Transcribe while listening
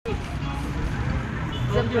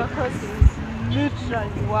zebra crossings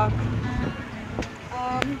literally work.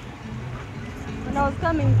 When I was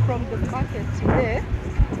coming from the market today,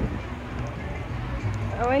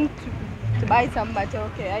 I went to buy some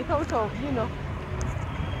matoke. I thought of,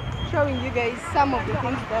 showing you guys some of the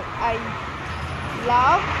things that I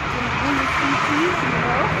love in Gulu City,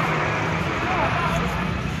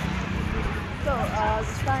 So the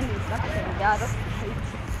sun is actually the other side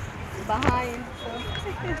behind. So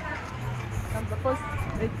I'm supposed,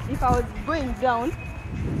 if I was going down,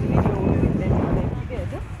 the video would be better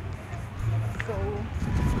together. So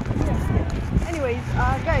yeah. Anyways,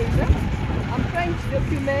 guys, I'm trying to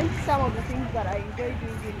document some of the things that I enjoy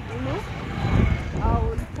doing in Gulu. I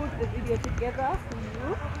will put the video together for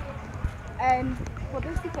you. And for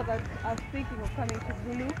those people that are thinking of coming to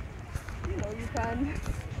Gulu, you can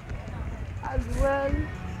as well,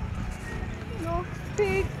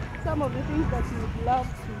 pick some of the things that you would love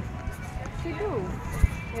to do.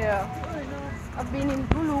 Yeah, I've been in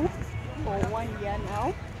Gulu for 1 year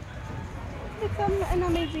now. It's an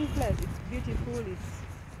amazing place. It's beautiful.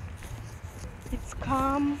 It's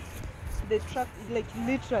calm. The truck, like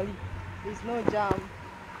literally, there's no jam.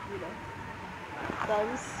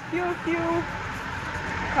 There's few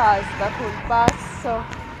cars that will pass. So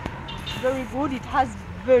very good. It has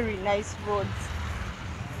very nice roads.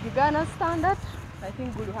 Uganda standard, I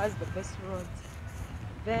think Gulu has the best roads.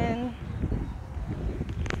 Then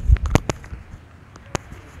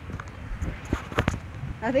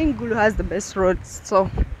I think Gulu has the best roads. So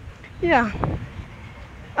yeah,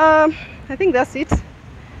 I think that's it.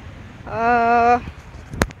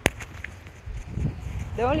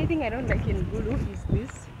 The only thing I don't like in Gulu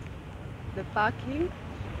is the parking.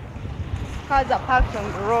 Cars are parked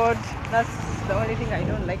on the road. That's the only thing I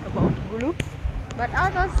don't like about Gulu. But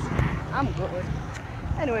others, I'm good.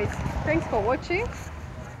 Anyways, thanks for watching.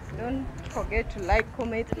 Don't forget to like,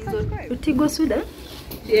 comment, and subscribe. Utigo Sudan?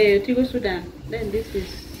 Yeah, Utigo Sudan. Then this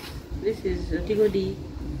is Utigo D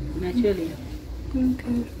naturally.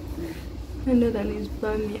 Okay. Another one is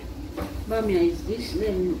Bamia. Bamia is this,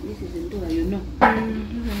 then this is Ndua,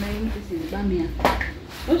 This is Bamia.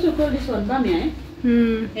 Also call this one Bamia, eh?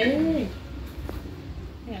 Hey.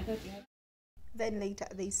 Yeah, I thought you had. Then later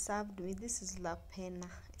they served me. This is La Pena.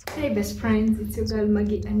 Hey best friends, it's your girl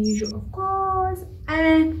Maggie Unusual, of course,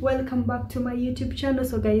 and welcome back to my YouTube channel.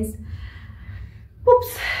 So guys,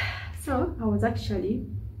 oops, so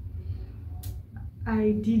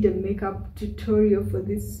I did a makeup tutorial for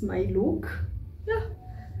this my look. Yeah,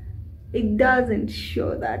 it doesn't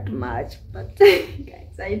show that much, but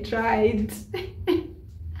guys, I tried.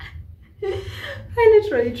 I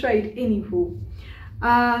literally tried. Anywho,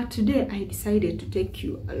 today I decided to take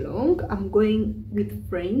you along. I'm going with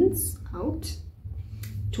friends out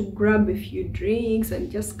to grab a few drinks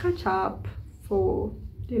and just catch up for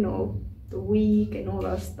the week and all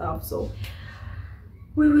that stuff. So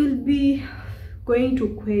we will be going to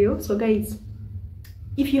Kweyo. So guys,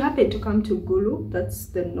 if you happen to come to Gulu, that's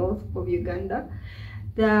the north of Uganda,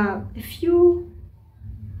 there are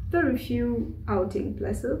very few outing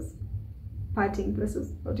places.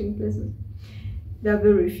 There are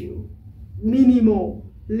very few, minimal,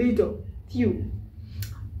 little, few.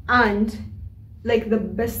 And like the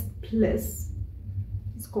best place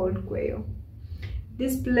is called Kweyo.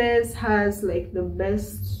 This place has like the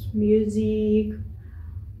best music,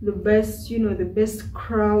 the best, the best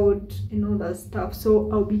crowd and all that stuff. So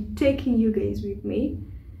I'll be taking you guys with me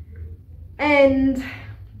and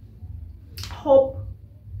hope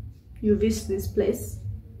you visit this place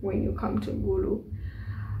when you come to Gulu.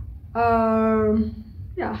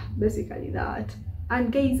 Yeah, basically that.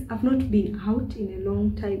 And guys, I've not been out in a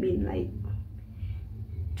long time, in like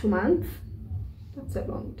 2 months. That's a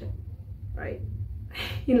long time, right?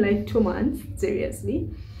 In like 2 months,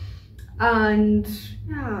 seriously. And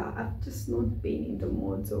yeah, I've just not been in the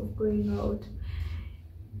mood of going out.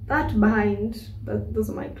 That behind, those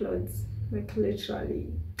are my clothes. Like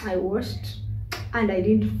literally, I washed and I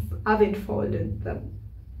haven't folded them.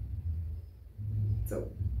 So,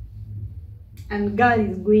 and girl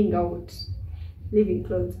is going out, leaving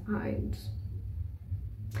clothes behind.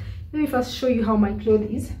 Let me first show you how my clothes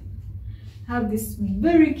is. I have this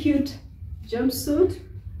very cute jumpsuit,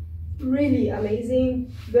 really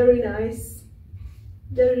amazing, very nice,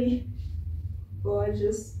 very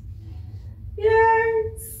gorgeous.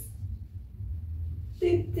 Yes,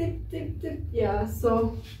 tip, tip, tip, tip. Yeah,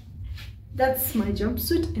 so that's my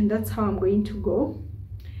jumpsuit and that's how I'm going to go.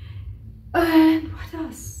 And what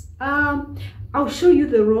else? I'll show you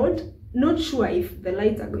the road. Not sure if the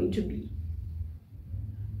lights are going to be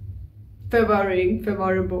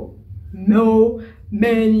favorable. No,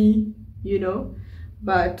 many,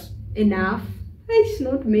 but enough. It's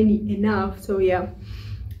not many, enough. So yeah,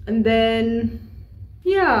 and then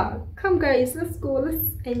yeah, come guys, let's go,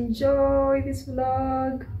 let's enjoy this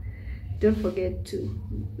vlog. Don't forget to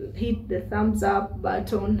hit the thumbs up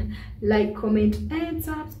button, like, comment and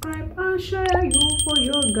subscribe. I'll share you for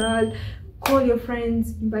your girl. Call your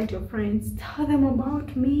friends, invite your friends, tell them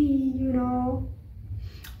about me, you know.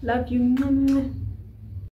 Love you.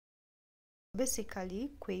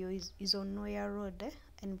 Basically Kweyo is on Noya Road,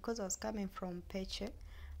 and because I was coming from Peche,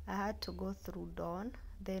 I had to go through Dawn,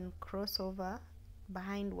 then cross over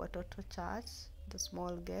behind Watoto Church, the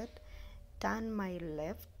small gate, turn my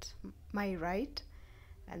right,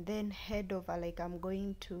 and then head over like I'm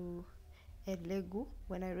going to Elegu.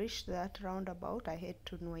 When I reach that roundabout, I head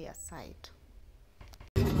to Noya side.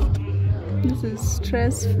 This is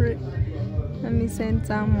stress free. Let me send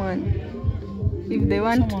someone if they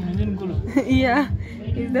want. Someone within Gulu. Yeah,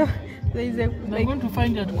 if there is a. They're going to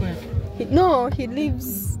find you at where? No, he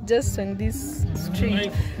lives just on this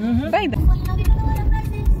street. By the.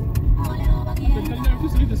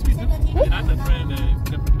 The street. That's a friend.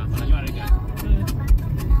 The guy.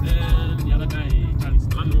 The other guy, Charles.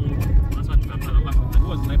 That's what he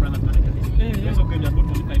was my brother. He's okay. They're both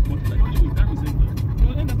on the type.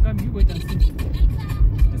 You'll end up coming. You wait and see.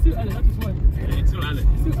 It's still early. That is why. It's still early.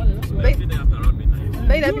 That's why. After around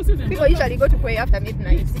midnight. People usually go to pray after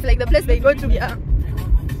midnight. It's like the place they go to. Yeah.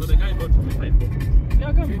 So the guy got to midnight.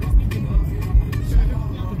 Yeah, come.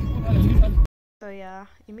 So yeah,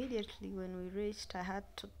 immediately when we reached, I had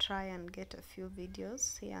to try and get a few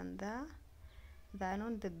videos here and there. They're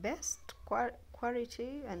not the best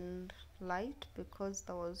quality and light because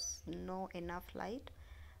there was no enough light.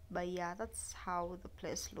 But yeah, that's how the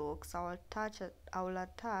place looks. I will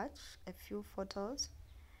attach a few photos.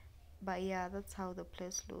 But yeah, that's how the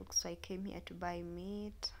place looks. So I came here to buy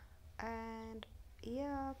meat, and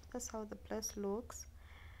yeah, that's how the place looks.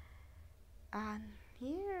 And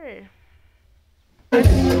here. I'm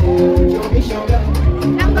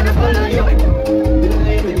gonna follow you.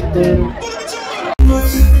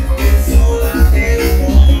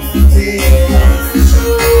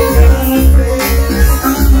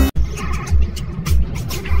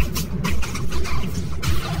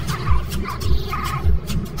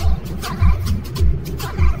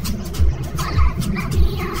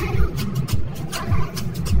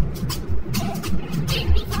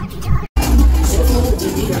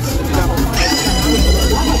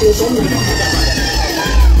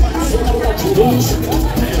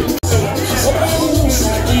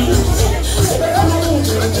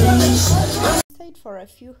 Stayed for a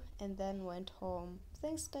few and then went home.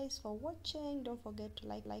 Thanks guys for watching. Don't forget to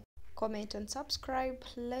like, comment and subscribe.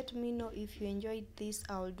 Let me know if you enjoyed this.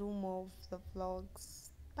 I'll do more of the vlogs.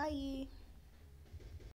 Bye.